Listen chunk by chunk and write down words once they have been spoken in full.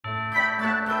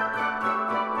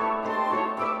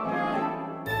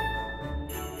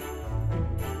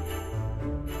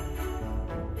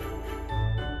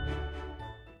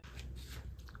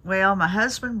Well, my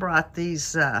husband brought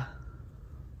these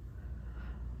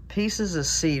pieces of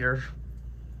cedar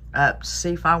up to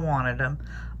see if I wanted them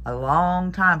a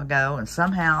long time ago, and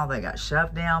somehow they got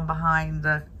shoved down behind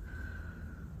the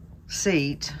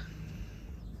seat,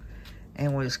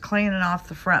 and was cleaning off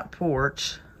the front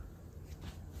porch,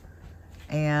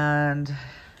 and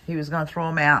he was going to throw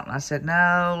them out, and I said,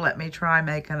 no, let me try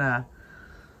making a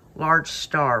large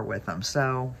star with them.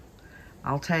 So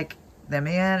I'll take them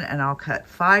in and I'll cut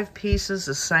 5 pieces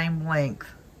the same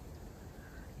length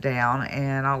down,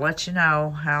 and I'll let you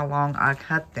know how long I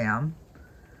cut them.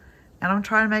 And I'm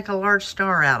trying to make a large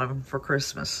star out of them for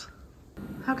Christmas.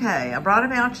 Okay, I brought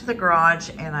them out to the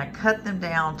garage and I cut them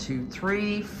down to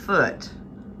 3 foot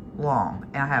long.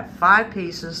 And I have 5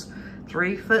 pieces,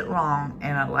 3 foot long,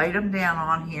 and I laid them down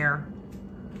on here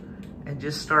and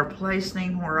just start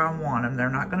placing where I want them. They're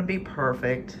not going to be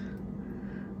perfect,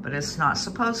 but it's not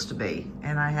supposed to be.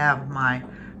 And I have my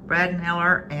red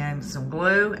nailer and some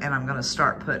glue, and I'm going to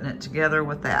start putting it together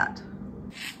with that.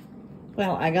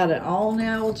 Well, I got it all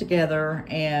nailed together,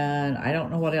 and I don't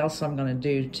know what else I'm going to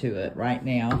do to it right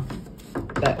now.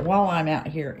 But while I'm out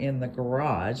here in the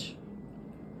garage,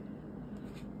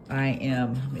 let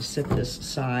me set this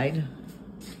aside.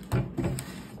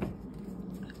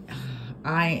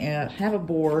 I have a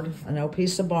board, an old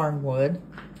piece of barnwood,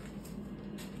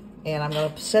 and I'm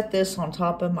going to set this on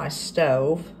top of my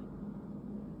stove.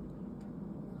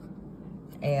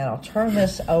 And I'll turn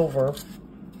this over.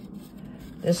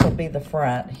 This will be the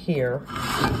front here.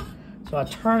 So I'll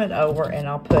turn it over and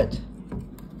I'll put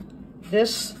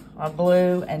this on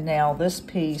glue and nail this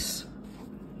piece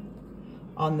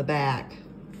on the back.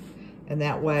 And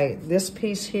that way, this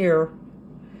piece here,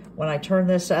 when I turn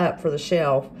this up for the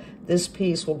shelf, this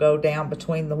piece will go down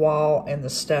between the wall and the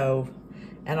stove,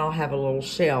 and I'll have a little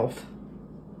shelf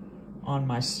on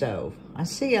my stove. I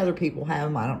see other people have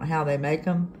them. I don't know how they make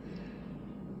them,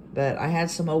 but I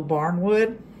had some old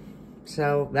barnwood,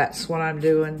 so that's what I'm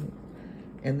doing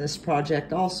in this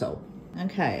project also.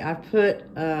 Okay, I put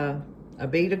a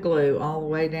bead of glue all the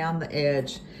way down the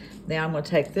edge. Now I'm going to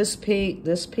take this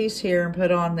piece here and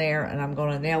put on there, and I'm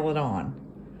going to nail it on.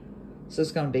 So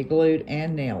it's going to be glued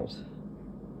and nailed.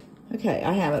 Okay,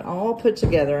 I have it all put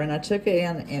together, and I took it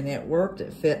in and it worked.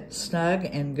 It fit snug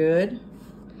and good.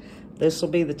 This will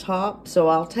be the top, so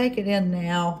I'll take it in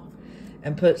now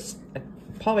and put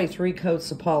probably 3 coats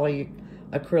of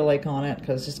polyacrylic on it,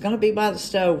 because it's going to be by the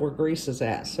stove where grease is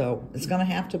at, so it's going to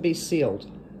have to be sealed.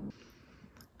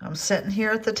 I'm sitting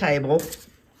here at the table.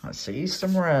 Let's see,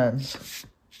 some runs.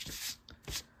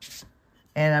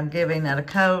 And I'm giving it a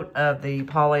coat of the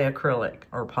polyacrylic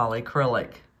or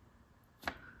polyacrylic.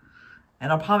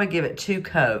 And I'll probably give it 2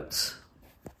 coats.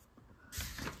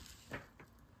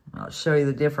 I'll show you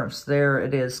the difference there.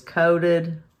 It is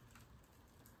coated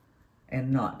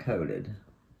and not coated.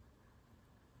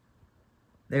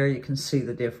 There you can see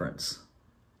the difference.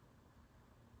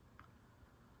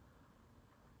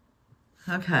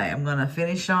 Okay, I'm going to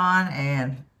finish on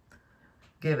and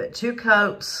give it 2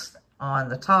 coats on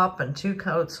the top and 2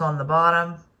 coats on the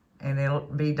bottom, and it'll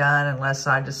be done unless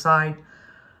I decide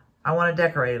I want to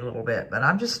decorate it a little bit, but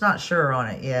I'm just not sure on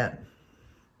it yet.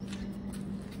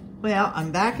 Well,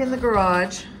 I'm back in the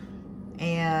garage,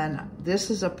 and this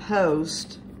is a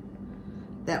post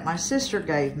that my sister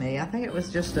gave me. I think it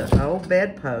was just an old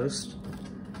bed post,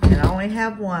 and I only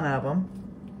have one of them,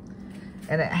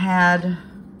 and it had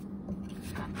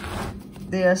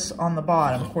this on the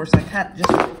bottom. Of course, I cut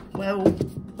just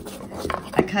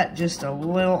a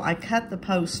little, I cut the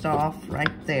post off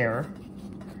right there,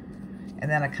 and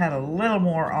then I cut a little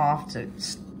more off to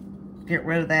get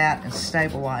rid of that and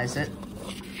stabilize it.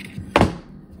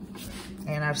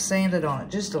 And I've sanded on it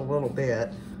just a little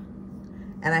bit.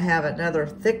 And I have another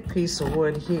thick piece of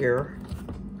wood here.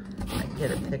 I can get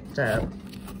it picked up.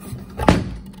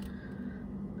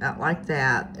 About like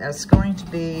that. That's going to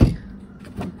be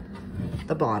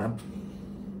the bottom.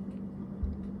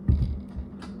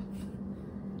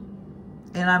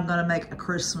 And I'm going to make a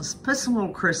put some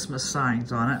little Christmas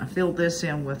signs on it. I filled this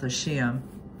in with a shim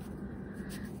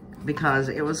because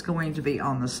it was going to be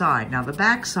on the side. Now the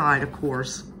back side, of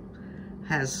course,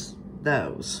 has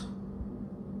those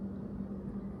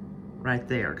right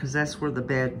there, because that's where the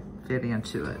bed fit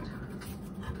into it.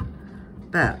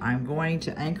 But I'm going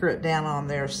to anchor it down on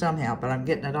there somehow, but I'm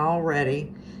getting it all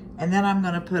ready. And then I'm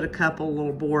going to put a couple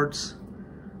little boards,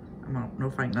 I don't know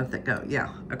if I can let that go,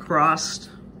 yeah, across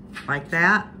like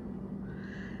that,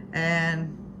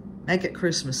 and make it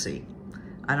Christmassy.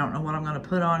 I don't know what I'm going to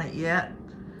put on it yet,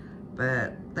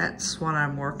 but that's what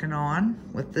I'm working on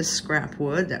with this scrap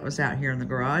wood that was out here in the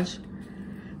garage.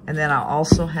 And then I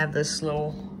also have this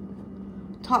little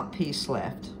top piece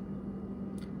left.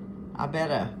 I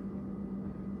bet a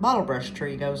bottle brush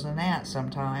tree goes in that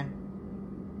sometime.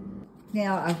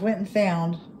 Now, I went and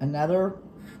found another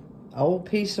old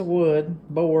piece of wood,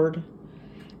 board,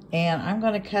 and I'm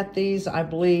going to cut these, I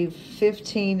believe,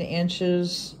 15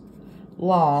 inches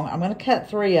long. I'm going to cut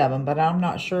 3 of them, but I'm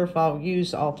not sure if I'll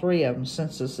use all 3 of them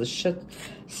since this is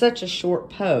such a short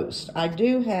post. I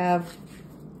do have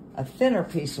a thinner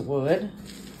piece of wood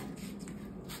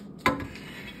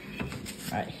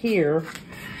right here,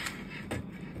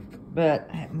 but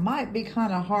it might be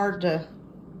kind of hard to,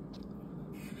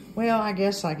 well, I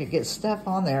guess I could get stuff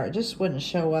on there. It just wouldn't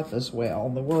show up as well,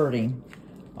 the wording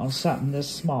on something this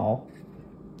small.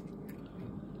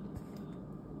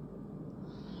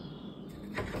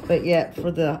 But yet,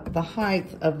 for the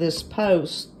height of this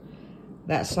post,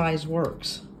 that size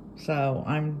works. So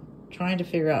I'm trying to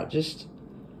figure out just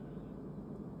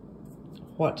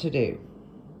what to do,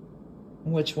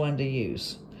 which one to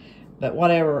use. But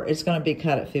whatever, it's going to be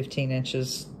cut at 15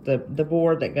 inches. The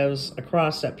board that goes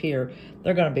across up here,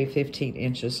 they're going to be 15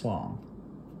 inches long.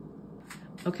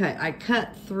 Okay, I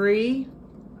cut 3,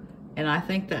 and I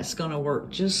think that's going to work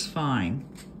just fine.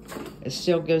 It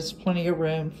still gives plenty of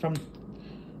room from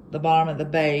the bottom of the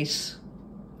base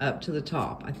up to the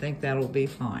top. I think that'll be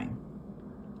fine.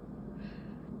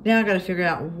 Now I got to figure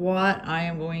out what I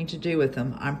am going to do with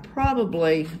them. I'm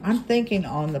thinking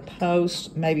on the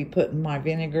post, maybe putting my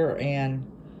vinegar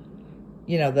and,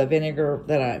 you know, the vinegar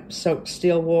that I soaked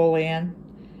steel wool in,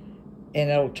 and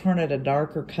it'll turn it a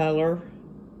darker color.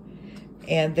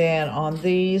 And then on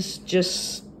these,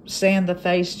 just sand the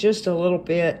face just a little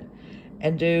bit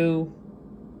and do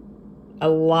a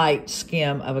light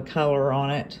skim of a color on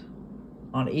it,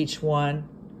 on each one,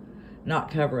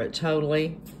 not cover it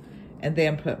totally, and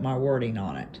then put my wording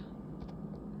on it.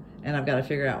 And I've got to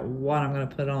figure out what I'm going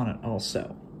to put on it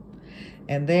also.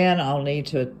 And then I'll need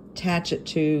to attach it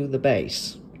to the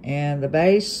base. And the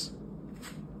base,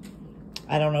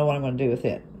 I don't know what I'm going to do with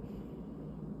it.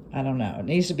 I don't know. It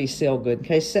needs to be sealed good. In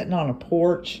case sitting on a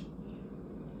porch.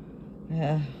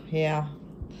 Yeah.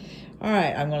 All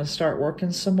right, I'm going to start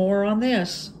working some more on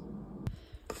this.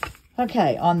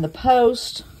 Okay, on the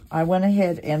post, I went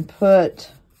ahead and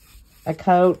put a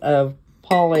coat of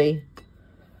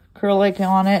polyacrylic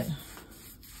on it.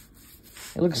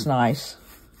 It looks nice.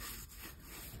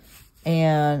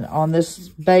 And on this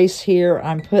base here,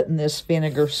 I'm putting this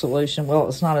vinegar solution. Well,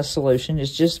 it's not a solution,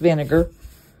 it's just vinegar.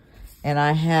 And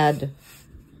I had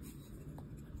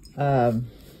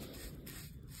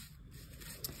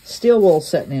steel wool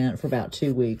sitting in it for about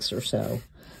 2 weeks or so.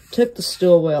 Took the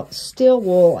steel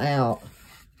wool out.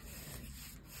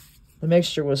 The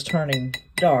mixture was turning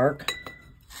dark.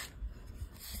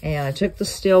 And I took the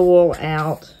steel wool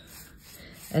out,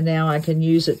 and now I can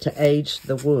use it to age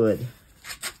the wood.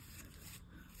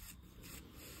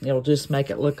 It'll just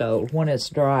make it look old. When it's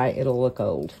dry, it'll look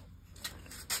old.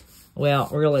 Well,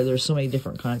 really, there's so many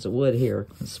different kinds of wood here.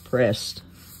 It's pressed.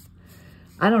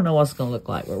 I don't know what's going to look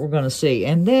like, but we're going to see.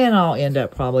 And then I'll end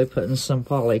up probably putting some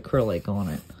polyacrylic on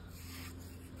it.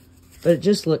 But it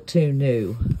just looked too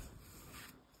new.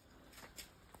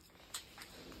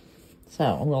 So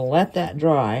I'm going to let that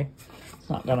dry. It's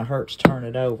not going to hurt to turn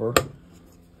it over.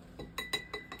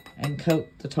 And coat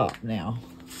the top now.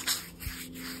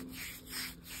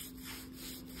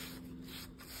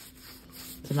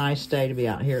 It's a nice day to be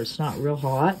out here. It's not real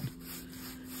hot.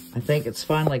 I think it's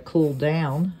finally cooled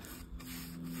down.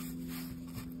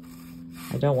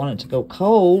 I don't want it to go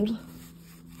cold,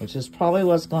 which is probably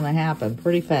what's going to happen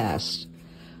pretty fast.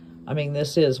 I mean,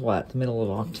 this is what, the middle of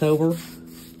October?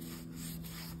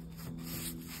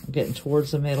 I'm getting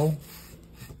towards the middle,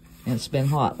 and it's been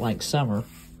hot like summer.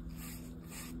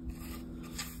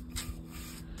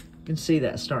 You can see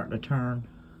that starting to turn.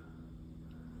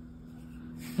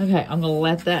 Okay, I'm going to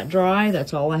let that dry.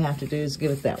 That's all I have to do is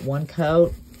give it that one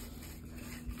coat.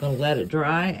 I'm going to let it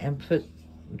dry and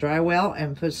dry well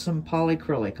and put some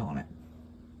polyacrylic on it.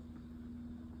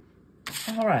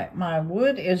 All right, my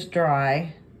wood is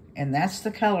dry, and that's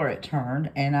the color it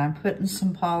turned, and I'm putting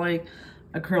some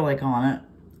polyacrylic on it,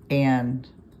 and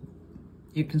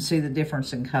you can see the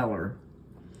difference in color.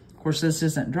 Of course, this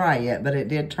isn't dry yet, but it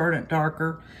did turn it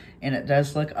darker, and it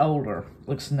does look older.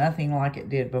 Looks nothing like it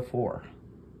did before.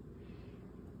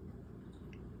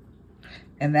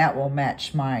 And that will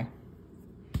match my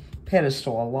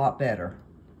pedestal a lot better.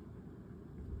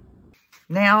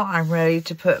 Now I'm ready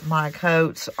to put my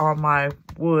coats on my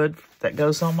wood that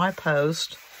goes on my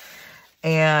post.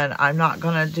 And I'm not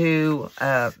going to do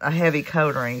a heavy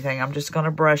coat or anything. I'm just going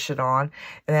to brush it on.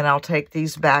 And then I'll take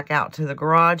these back out to the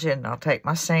garage, and I'll take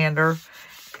my sander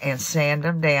and sand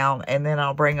them down, and then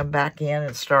I'll bring them back in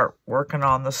and start working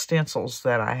on the stencils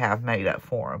that I have made up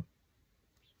for them.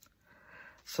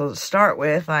 So to start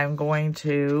with, I'm going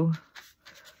to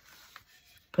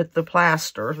put the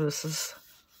plaster. This is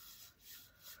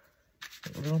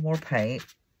a little more paint.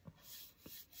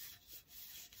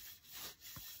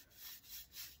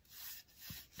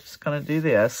 Just going to do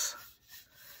this.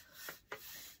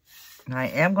 And I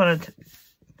am going to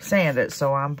sand it,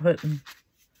 so I'm putting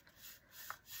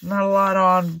not a lot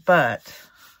on, but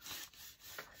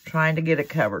trying to get it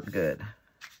covered good.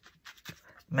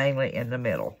 Mainly in the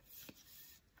middle.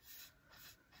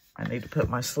 I need to put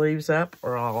my sleeves up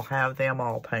or I'll have them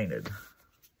all painted.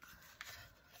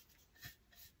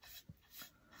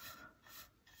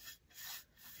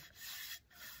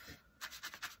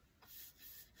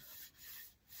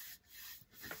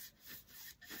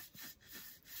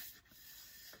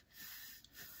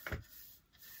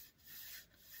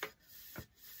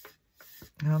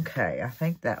 Okay, I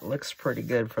think that looks pretty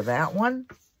good for that one.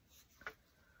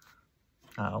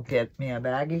 I'll get me a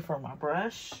baggie for my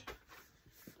brush.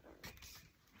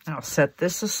 I'll set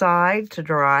this aside to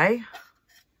dry.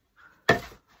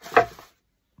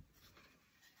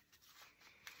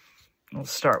 We'll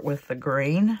start with the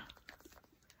green.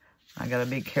 I gotta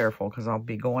be careful because I'll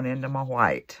be going into my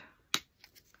white.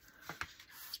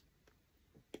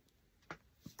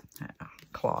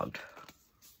 Clogged.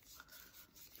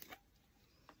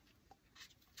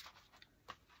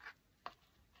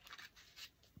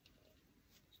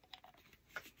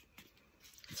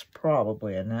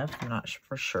 Probably enough. I'm not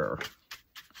for sure.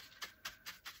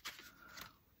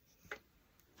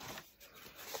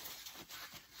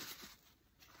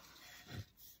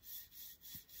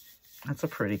 That's a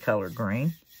pretty colored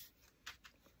green.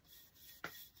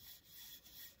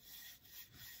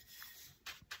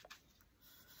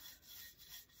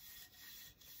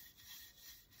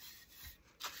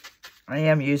 I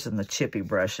am using the chippy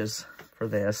brushes for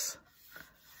this.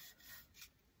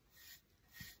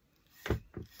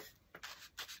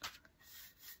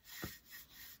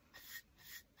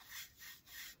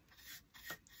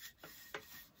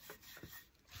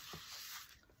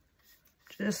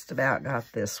 Just about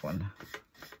got this one.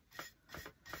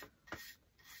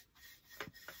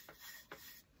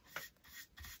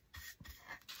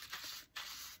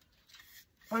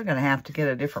 I'm going to have to get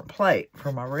a different plate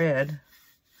for my red.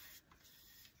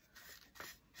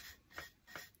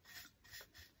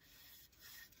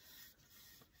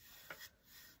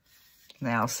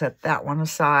 Now set that one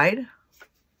aside.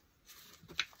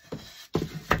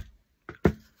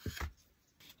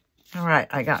 All right,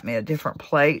 I got me a different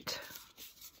plate.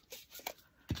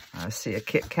 I see a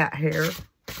Kit Kat here.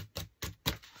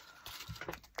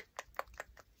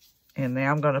 And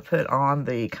now I'm going to put on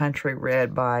the Country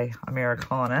Red by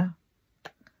Americana.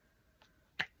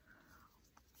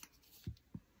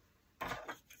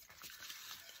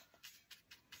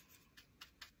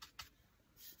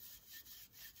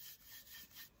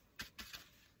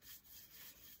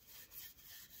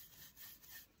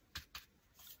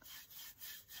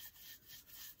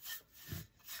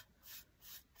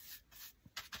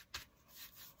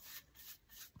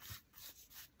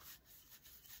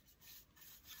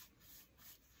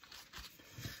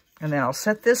 And then I'll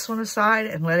set this one aside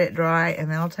and let it dry, and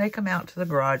then I'll take them out to the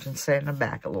garage and sand them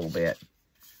back a little bit.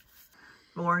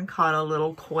 Lauren caught a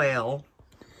little quail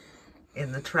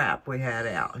in the trap we had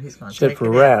out. He's going to take it out.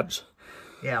 For rats.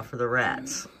 Yeah, for the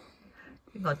rats.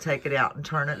 He's going to take it out and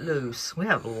turn it loose. We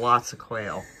have lots of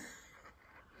quail.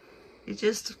 He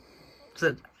just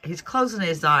said, he's closing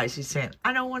his eyes. He's saying,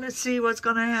 I don't want to see what's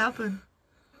going to happen.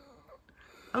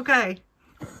 Okay.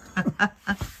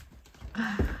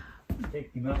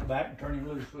 Take him out back and turn him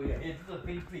loose so he heads to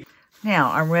the PP.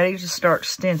 Now, I'm ready to start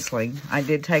stenciling. I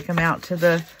did take them out to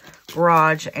the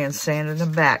garage and sanded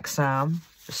them back some,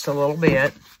 just a little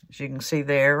bit, as you can see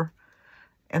there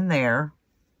and there.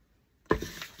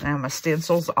 Now, my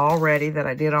stencil's all ready that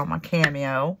I did on my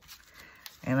cameo.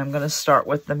 And I'm going to start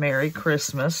with the Merry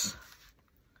Christmas.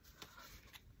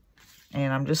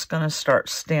 And I'm just going to start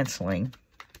stenciling.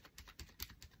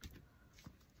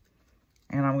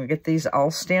 And I'm going to get these all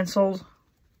stenciled.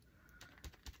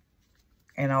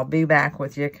 And I'll be back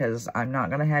with you because I'm not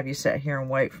going to have you sit here and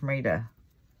wait for me to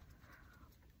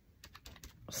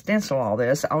stencil all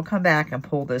this. I'll come back and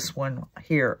pull this one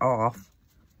here off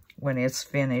when it's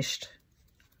finished.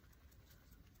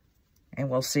 And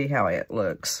we'll see how it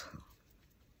looks.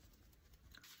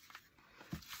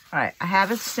 Alright, I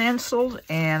have it stenciled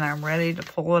and I'm ready to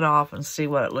pull it off and see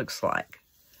what it looks like.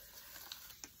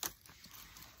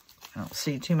 I don't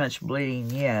see too much bleeding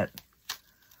yet.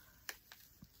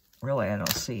 Really, I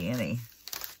don't see any.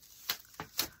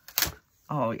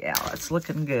 Oh yeah, it's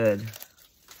looking good.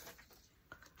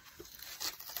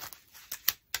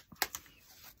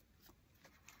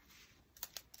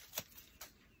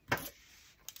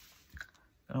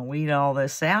 Gonna weed all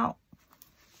this out.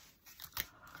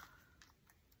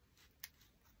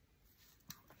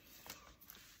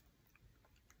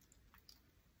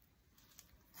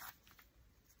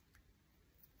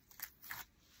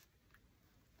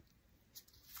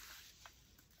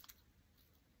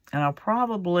 And I'll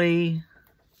probably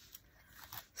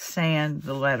sand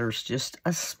the letters just a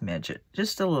smidget,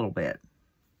 just a little bit.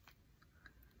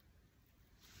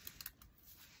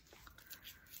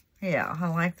 Yeah, I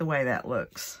like the way that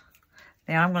looks.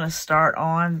 Now I'm going to start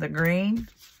on the green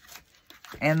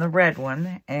and the red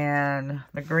one. And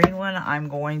the green one I'm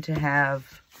going to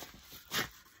have,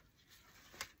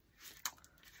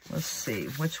 let's see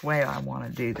which way I want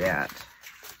to do that.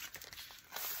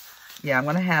 Yeah, I'm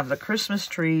going to have the Christmas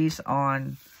trees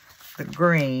on the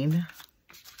green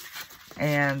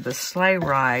and the sleigh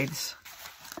rides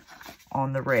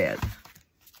on the red.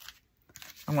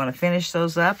 I'm going to finish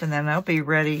those up and then they'll be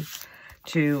ready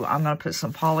to, I'm going to put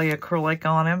some polyacrylic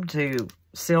on them to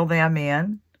seal them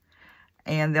in.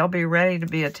 And they'll be ready to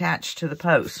be attached to the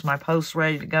posts. My post's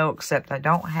ready to go, except I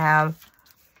don't have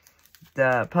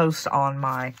the post on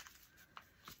my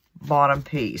bottom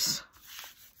piece.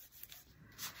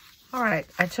 All right,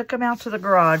 I took them out to the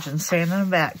garage and sanded them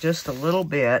back just a little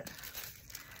bit.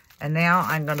 And now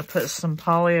I'm going to put some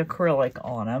polyacrylic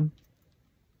on them.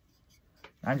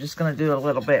 I'm just going to do a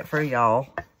little bit for y'all.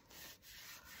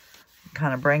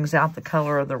 Kind of brings out the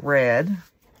color of the red,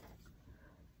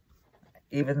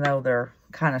 even though they're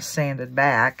kind of sanded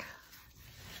back.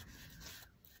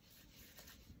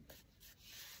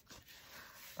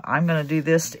 I'm going to do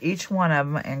this to each one of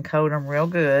them and coat them real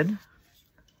good.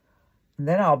 And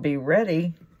then I'll be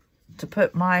ready to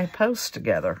put my posts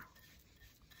together.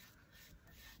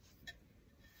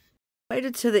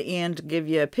 Waited to the end to give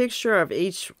you a picture of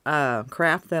each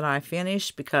craft that I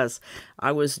finished because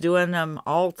I was doing them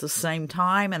all at the same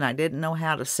time and I didn't know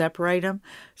how to separate them.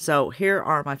 So here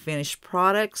are my finished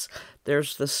products.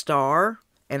 There's the star,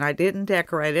 and I didn't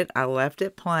decorate it. I left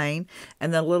it plain.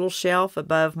 And the little shelf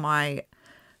above my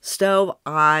stove,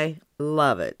 I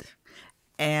love it.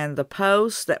 And the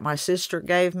post that my sister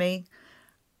gave me,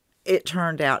 it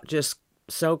turned out just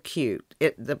so cute.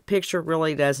 The picture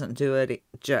really doesn't do it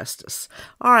justice.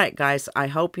 All right, guys, I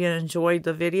hope you enjoyed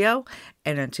the video.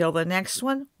 And until the next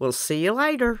one, we'll see you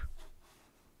later.